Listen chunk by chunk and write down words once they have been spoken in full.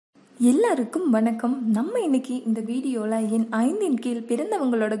எல்லாருக்கும் வணக்கம். நம்ம இன்னைக்கு இந்த வீடியோவில் எண் 5 கீழ்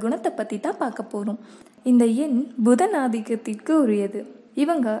பிறந்தவங்களோட குணத்தை பற்றி தான் பார்க்க போகிறோம். இந்த எண் புதன் ஆதிக்கத்திற்கு உரியது.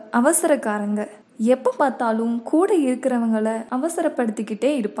 இவங்க அவசரக்காரங்க. எப்போ பார்த்தாலும் கூட இருக்கிறவங்கள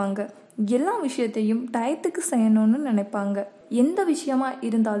அவசரப்படுத்திக்கிட்டே இருப்பாங்க. எல்லா விஷயத்தையும் டயத்துக்கு செய்யணும்னு நினைப்பாங்க. எந்த விஷயமா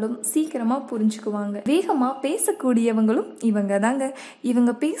இருந்தாலும் சீக்கிரமா புரிஞ்சுக்குவாங்க. வேகமா பேசக்கூடியவங்களும் இவங்க தாங்க.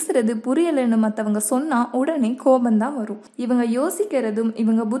 இவங்க பேசுறது புரியலன்னு மற்றவங்க சொன்னா உடனே கோபம்தான் வரும். இவங்க யோசிக்கிறதும்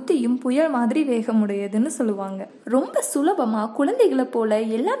இவங்க புத்தியும் புயல் மாதிரி வேகமுடையதுன்னு சொல்லுவாங்க. ரொம்ப சுலபமா குழந்தைகளை போல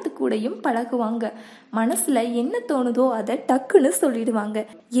எல்லாத்துக்கூடையும் பழகுவாங்க. மனசுல என்ன தோணுதோ அதை டக்குன்னு சொல்லிடுவாங்க.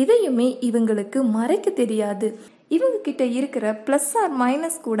 எதையுமே இவங்களுக்கு மறைக்க தெரியாது. இவங்க கிட்ட இருக்கிற ப்ளஸ் ஆர்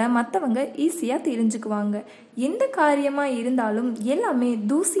மைனஸ் கூட மற்றவங்க ஈஸியாக தெரிஞ்சுக்குவாங்க. எந்த காரியமாக இருந்தாலும் எல்லாமே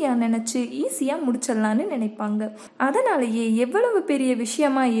தூசியாக நினச்சி ஈஸியாக முடிச்சிடலான்னு நினைப்பாங்க. அதனாலேயே எவ்வளவு பெரிய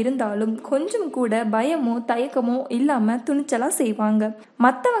விஷயமா இருந்தாலும் கொஞ்சம் கூட பயமோ தயக்கமோ இல்லாமல் துணிச்சலாக செய்வாங்க.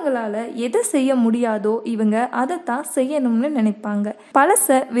 மற்றவங்களால எதை செய்ய முடியாதோ இவங்க அதைத்தான் செய்யணும்னு நினைப்பாங்க.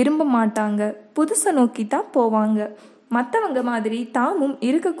 பழசை விரும்ப மாட்டாங்க. புதுசை நோக்கி தான் போவாங்க. மற்றவங்க மாதிரி தாமும்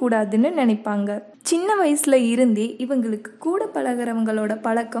இருக்கக்கூடாதுன்னு நினைப்பாங்க. சின்ன வயசுல இருந்தே இவங்களுக்கு கூட பழகிறவங்களோட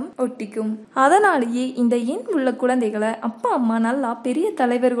பழக்கம் ஒட்டிக்கும். அதனாலேயே இந்த எண் உள்ள குழந்தைகளை அப்பா அம்மா நல்லா பெரிய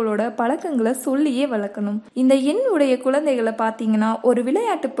தலைவர்களோட பழக்கங்களை சொல்லியே வளர்க்கணும். இந்த எண் உடைய குழந்தைகளை பார்த்தீங்கன்னா ஒரு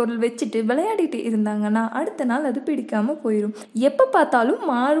விளையாட்டு பொருள் வச்சுட்டு விளையாடிட்டு இருந்தாங்கன்னா அடுத்த நாள் அது பிடிக்காம போயிடும். எப்போ பார்த்தாலும்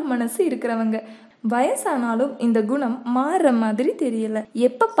மாறும் மனசு இருக்கிறவங்க. வயசானாலும் இந்த குணம் மாறுற மாதிரி தெரியல.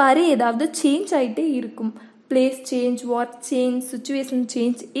 எப்போ பாரு ஏதாவது சேஞ்ச் ஆகிட்டே இருக்கும். Place change, work change, situation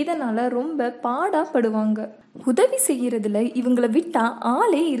change, இதனால ரொம்ப பாடாப்படுவாங்க. உதவி செய்யறதுல இவங்களை விட்டா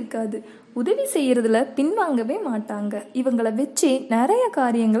ஆளே இருக்காது. உதவி செய்யறதுல பின்வாங்கவே மாட்டாங்க. இவங்களை வச்சே நிறைய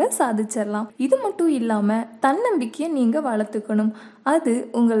காரியங்களை சாதிச்சிடலாம். இது மட்டும் இல்லாம தன்னம்பிக்கையை நீங்க வளர்த்துக்கணும். அது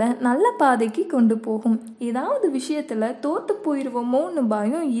உங்களை நல்ல பாதைக்கு கொண்டு போகும். ஏதாவது விஷயத்துல தோத்து போயிடுவோமோன்னு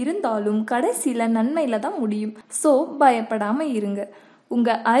பயம் இருந்தாலும் கடைசியில நன்மையில தான் முடியும். ஸோ பயப்படாம இருங்க.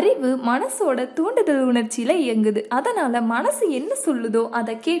 உங்க அறிவு மனசோட தூண்டுதல் உணர்ச்சியில இயங்குது. அதனால மனசு என்ன சொல்லுதோ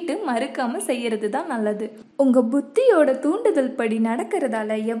அதை கேட்டு மறுக்காம செய்யறது தான் நல்லது. உங்க புத்தியோட தூண்டுதல் படி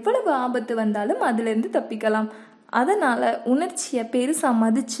நடக்கிறதால எவ்வளவு ஆபத்து வந்தாலும் அதுல இருந்து தப்பிக்கலாம். அதனால உணர்ச்சியை பெருசா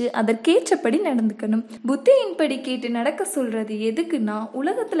மதிச்சு அதற்கேற்றபடி நடந்துக்கணும். புத்தியின்படி கேட்டு நடக்க சொல்றது எதுக்குன்னா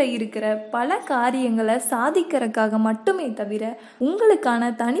உலகத்துல இருக்கிற பல காரியங்களை சாதிக்கிறதுக்காக மட்டுமே தவிர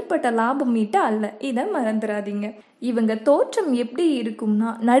உங்களுக்கான தனிப்பட்ட லாபம் மீட்ட அல்ல. இதை மறந்துடாதீங்க. இவங்க தோற்றம் எப்படி இருக்கும்னா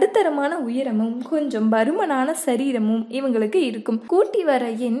நடுத்தரமான உயரமும் கொஞ்சம் பருமனான சரீரமும் இவங்களுக்கு இருக்கும். கூட்டி வர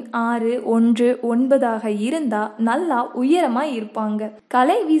எண் 6, 1, 9 இருந்தா நல்லா உயரமா இருப்பாங்க.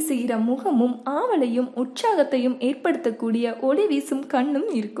 கலை வீசுகிற முகமும் ஆவலையும் உற்சாகத்தையும் ஏற்படுத்தக்கூடிய ஒளி வீசும் கண்ணும்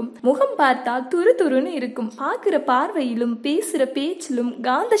இருக்கும். முகம் பார்த்தா துரு துருன்னு இருக்கும். பார்க்கிற பார்வையிலும் பேசுற பேச்சிலும்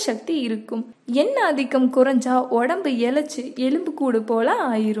காந்த சக்தி இருக்கும். எண் ஆதிக்கம் குறைஞ்சா உடம்பு இழைச்சு எலும்பு கூடு போல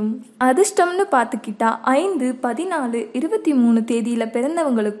ஆயிரும். அதிர்ஷ்டம்னு பார்த்துக்கிட்டா 5, 14, 23 தேதியில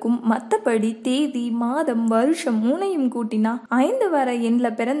பிறந்தவங்களுக்கும் மற்றபடி தேதி, மாதம், வருஷம் 3ஐயும் கூட்டினா 5 வர எண்ல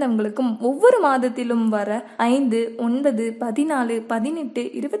பிறந்தவங்களுக்கும் ஒவ்வொரு மாதத்திலும் வர 5, 9, 14, 18,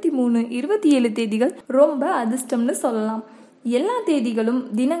 23, 27 தேதிகள் ரொம்ப அதிர்ஷ்டம்னு சொல்லலாம். எல்லா தேதிகளும்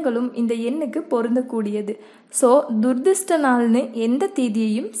தினங்களும் இந்த எண்ணுக்கு பொருந்தக்கூடியது. ஸோ துர்திஷ்ட நாள்னு எந்த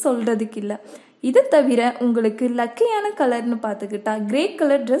தேதியையும் சொல்றதுக்கு இல்லை. இதை தவிர உங்களுக்கு லக்கியான கலர்னு பார்த்துக்கிட்டா கிரே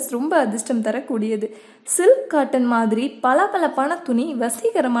கலர் ட்ரெஸ் ரொம்ப அதிர்ஷ்டம் தரக்கூடியது. சில்க் காட்டன் மாதிரி பளபளப்பான துணி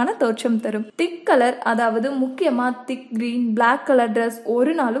வசீகரமான தோற்றம் தரும். திக் கலர், அதாவது முக்கியமா திக் கிரீன், பிளாக் கலர் ட்ரெஸ்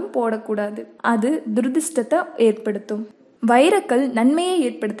ஒரு நாளும் போடக்கூடாது. அது துர்திஷ்டத்தை ஏற்படுத்தும். வைரக்கல் நன்மையை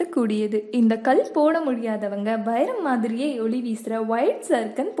ஏற்படுத்தக்கூடியது. இந்த கல் போட முடியாதவங்க வைரம் மாதிரியே ஒளி வீசுற ஒயிட்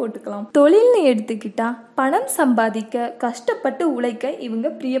சர்க்கன் போட்டுக்கலாம். தொழில்னு எடுத்துக்கிட்டா பணம் சம்பாதிக்க கஷ்டப்பட்டு உழைக்க இவங்க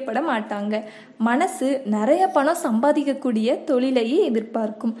பிரியப்பட மாட்டாங்க. மனசு நிறைய பணம் சம்பாதிக்கக்கூடிய தொழிலையே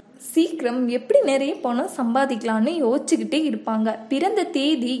எதிர்பார்க்கும். சீக்கிரம் எப்படி நிறைய பணம் சம்பாதிக்கலாம்னு யோசிச்சுக்கிட்டே இருப்பாங்க. பிறந்த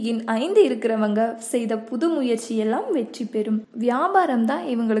தேதி எண் 5 இருக்கிறவங்க செய்த புது முயற்சி எல்லாம் வெற்றி பெறும். வியாபாரம் தான்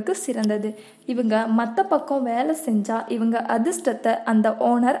இவங்களுக்கு சிறந்தது. இவங்க மற்ற பக்கம் வேலை செஞ்சா இவங்க அதிர்ஷ்டத்தை அந்த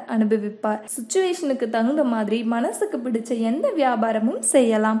ஓனர் அனுபவிப்பார். சுச்சுவேஷனுக்கு தகுந்த மாதிரி மனசுக்கு பிடிச்ச எந்த வியாபாரமும்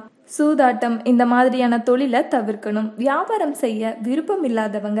செய்யலாம். சூதாட்டம் இந்த மாதிரியான தொழிலை தவிர்க்கணும். வியாபாரம் செய்ய விருப்பம்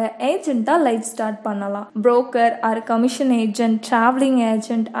இல்லாதவங்க ஏஜென்ட்டா லைஃப் ஸ்டார்ட் பண்ணலாம். Broker R commission agent, travelling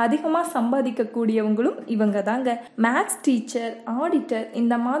agent அதிகமாக சம்பாதிக்க கூடியவங்களும் இவங்க தாங்க. மேக்ஸ் டீச்சர், ஆடிட்டர்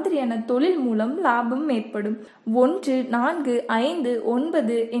இந்த மாதிரியான தொழில் மூலம் லாபம் ஏற்படும். 1, 4, 5,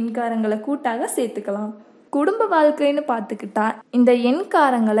 9 எண்காரங்களை கூட்டாக சேர்த்துக்கலாம். குடும்ப வாழ்க்கைன்னு பார்த்துக்கிட்டா இந்த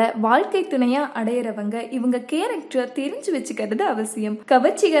எண்காரங்களை வாழ்க்கை துணையா அடையிறவங்க இவங்க கேரக்டரை தெரிஞ்சு வச்சுக்கிறது அவசியம்.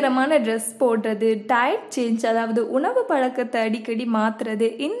 கவர்ச்சிகரமான ட்ரெஸ் போடுறது, டயட் சேஞ்ச் அதாவது உணவு பழக்கத்தை அடிக்கடி மாத்துறது,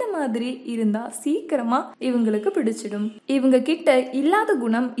 இந்த மாதிரி இருந்தா சீக்கிரமா இவங்களுக்கு பிடிச்சிடும். இவங்க கிட்ட இல்லாத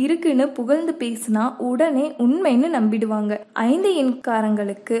குணம் இருக்குன்னு புகழ்ந்து பேசினா உடனே உண்மைன்னு நம்பிடுவாங்க. 5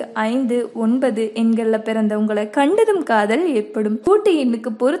 எண்காரங்களுக்கு 5, 9 எண்கள்ல பிறந்தவங்களை கண்டதும் காதல் ஏற்படும். கூட்டு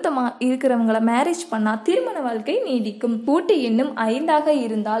எண்ணுக்கு பொருத்தமா இருக்கிறவங்களை மேரேஜ் பண்ணா திருமண வாழ்க்கை நீடிக்கும். கூட்டு எண்ணும் 5ஆக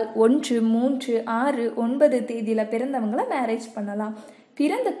இருந்தால் 1, 3, 6, 9 தேதியில பிறந்தவங்களை மேரேஜ் பண்ணலாம்.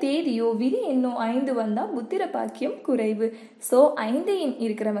 பிறந்த தேதியோ விதி எண்ணோ 5 வந்தா புத்திர பாக்கியம் குறைவு. ஸோ 5 எண்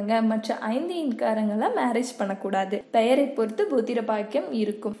இருக்கிறவங்க மற்ற 5 எண்காரங்களை மேரேஜ் பண்ணக்கூடாது. பெயரை பொறுத்து புத்திர பாக்கியம்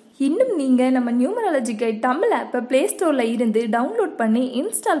இருக்கும். இன்னும் நீங்க நம்ம நியூமராலஜி கைட் தமிழ் ஆப்பை பிளே ஸ்டோர்ல இருந்து டவுன்லோட் பண்ணி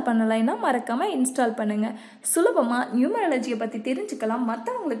இன்ஸ்டால் பண்ணலைன்னா மறக்காம இன்ஸ்டால் பண்ணுங்க. சுலபமா நியூமராலஜியை பத்தி தெரிஞ்சுக்கலாம்.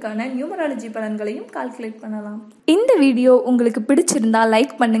 மற்றவங்களுக்கான நியூமராலஜி பலன்களையும் கால்குலேட் பண்ணலாம். இந்த வீடியோ உங்களுக்கு பிடிச்சிருந்தா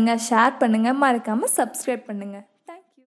லைக் பண்ணுங்க, ஷேர் பண்ணுங்க, மறக்காம சப்ஸ்கிரைப் பண்ணுங்க.